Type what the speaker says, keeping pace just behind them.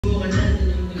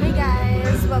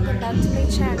welcome back to my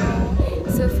channel.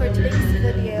 So for today's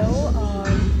video,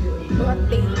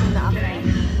 update na ako.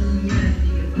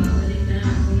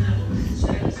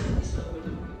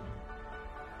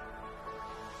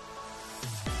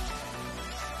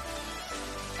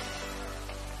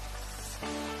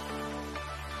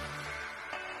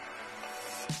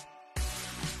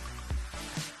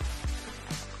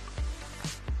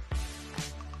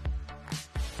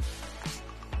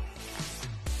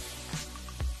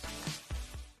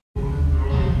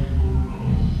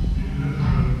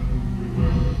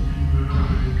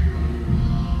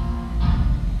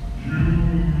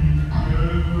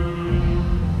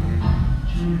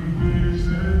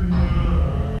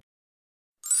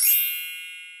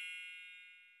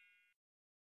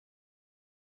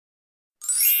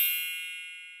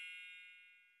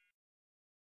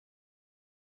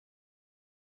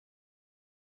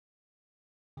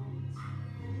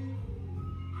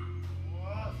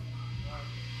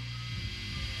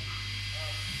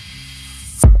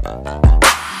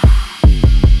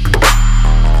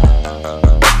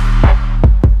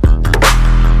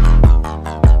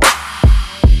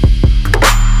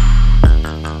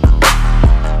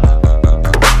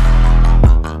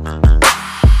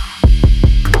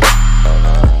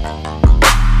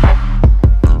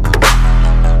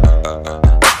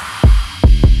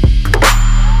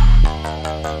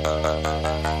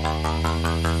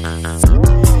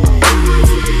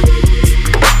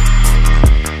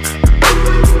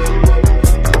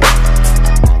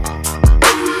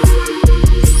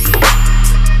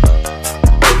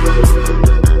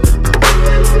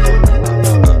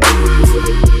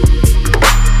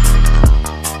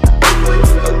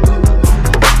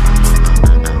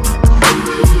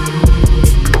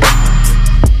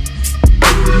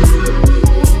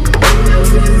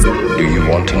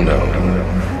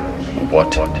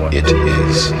 What it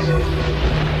is.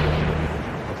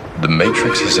 The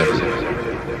Matrix is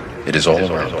everywhere. It is all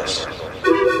around us.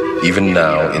 Even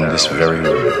now, in this very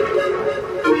room.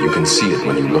 You can see it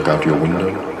when you look out your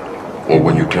window, or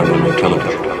when you turn on your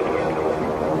television.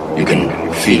 You can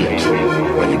feel it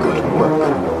when you go to work,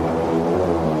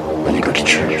 when you go to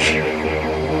church,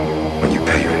 when you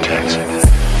pay your taxes.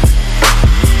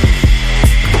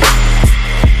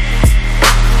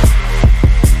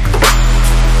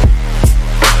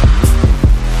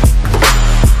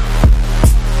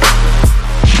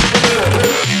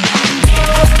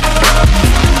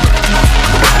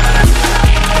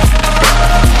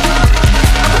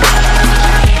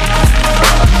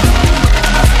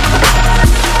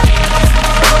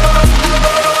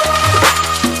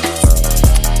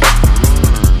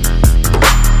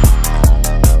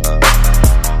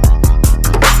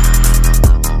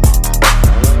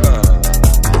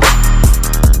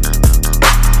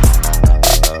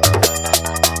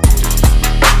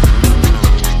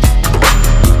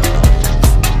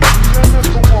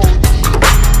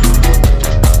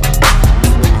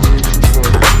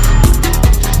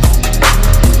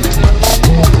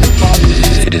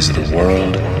 It is the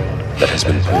world that has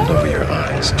been pulled over your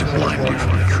eyes to blind you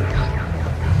from the truth.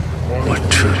 What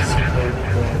truth?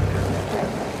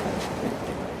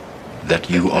 That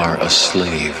you are a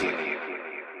slave.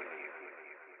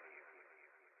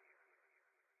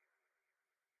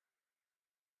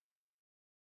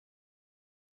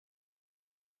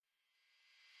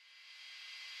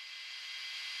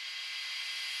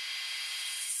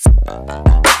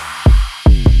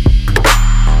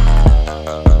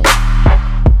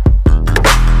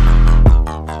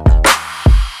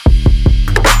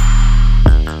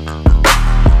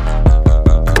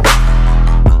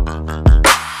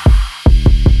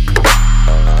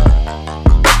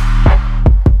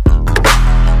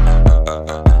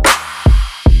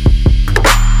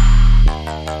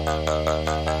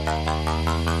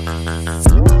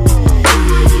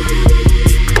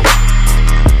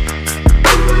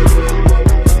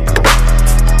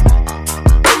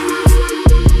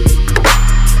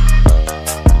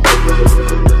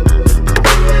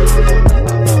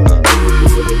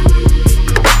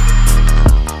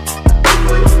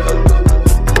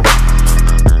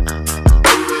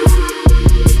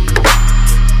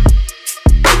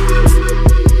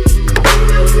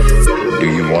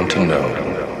 To know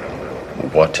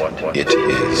what it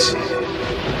is.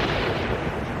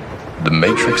 The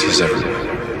Matrix is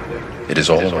everywhere. It is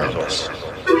all around us.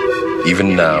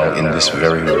 Even now, in this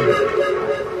very room.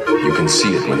 You can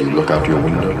see it when you look out your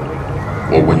window,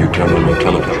 or when you turn on your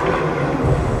television.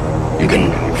 You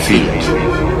can feel it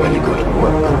when you go to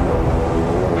work,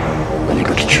 when you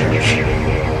go to church,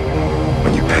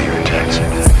 when you pay your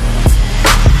taxes.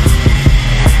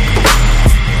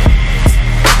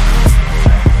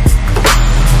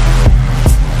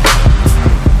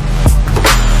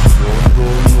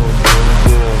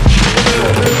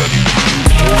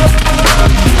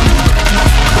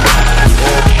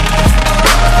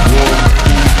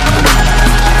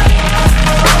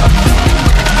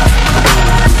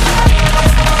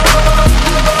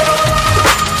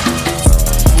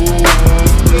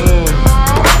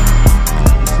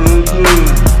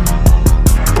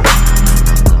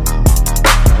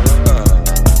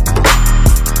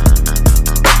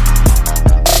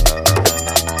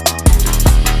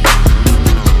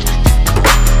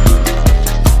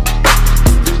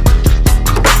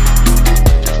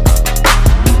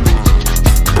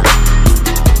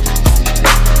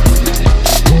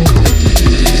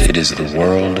 is the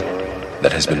world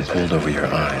that has been pulled over your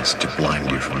eyes to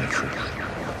blind you from the truth.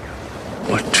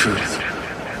 What truth?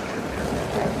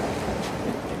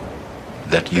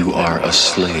 That you are a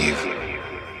slave.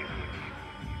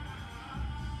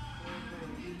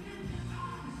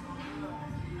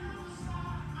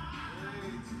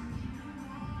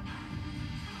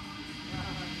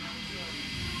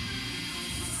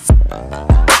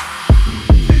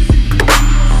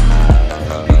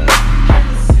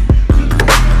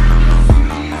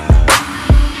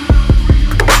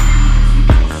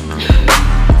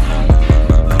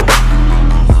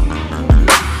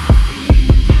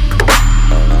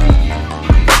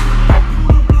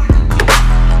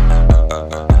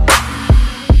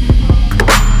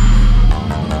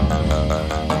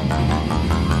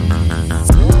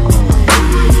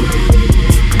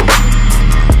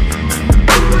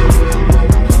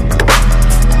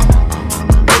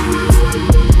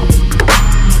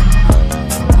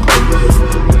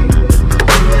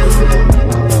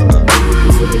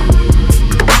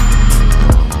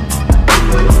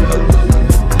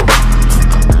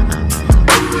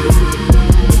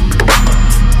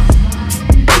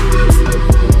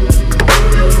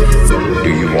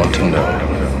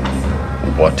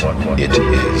 What it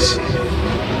is.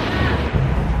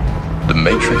 The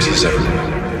Matrix is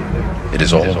everywhere. It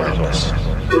is all around us.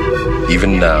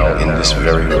 Even now, in this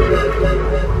very room.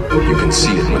 You can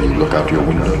see it when you look out your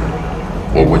window,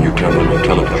 or when you turn on your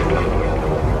television.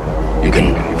 You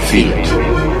can feel it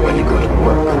when you go to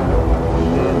work,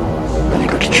 when you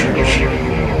go to church,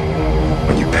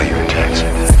 when you pay your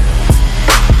taxes.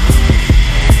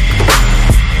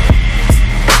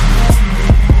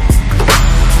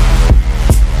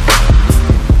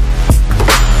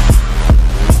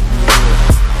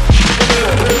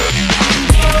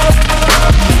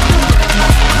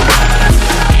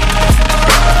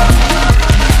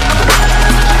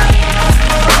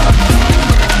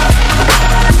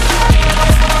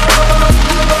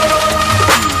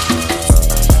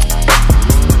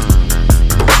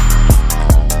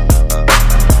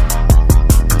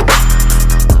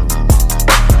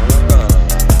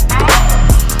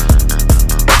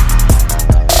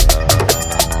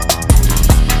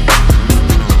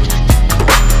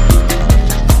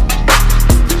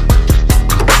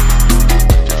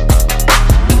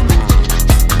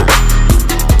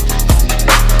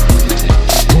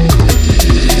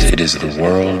 It is the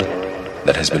world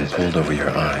that has been pulled over your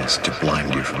eyes to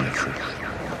blind you from the truth.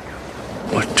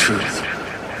 What truth?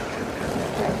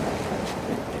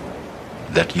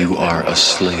 That you are a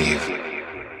slave.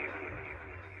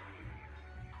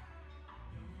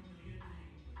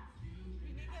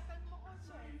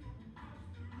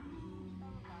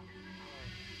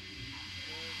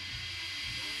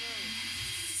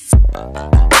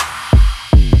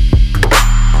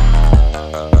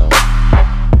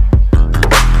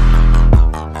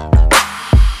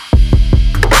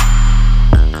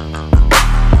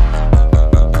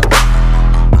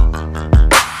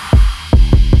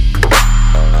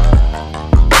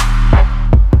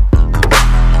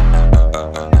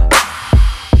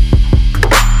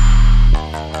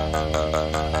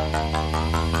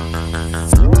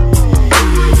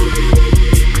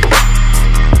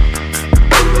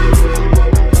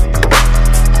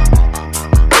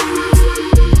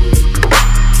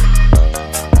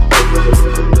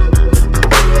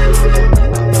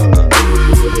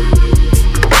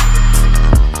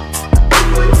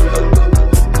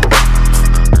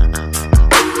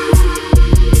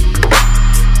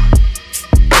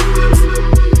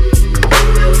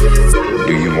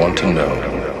 To know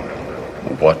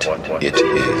what it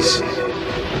is.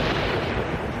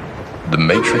 The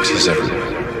Matrix is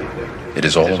everywhere. It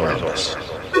is all around us.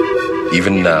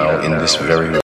 Even now, in this very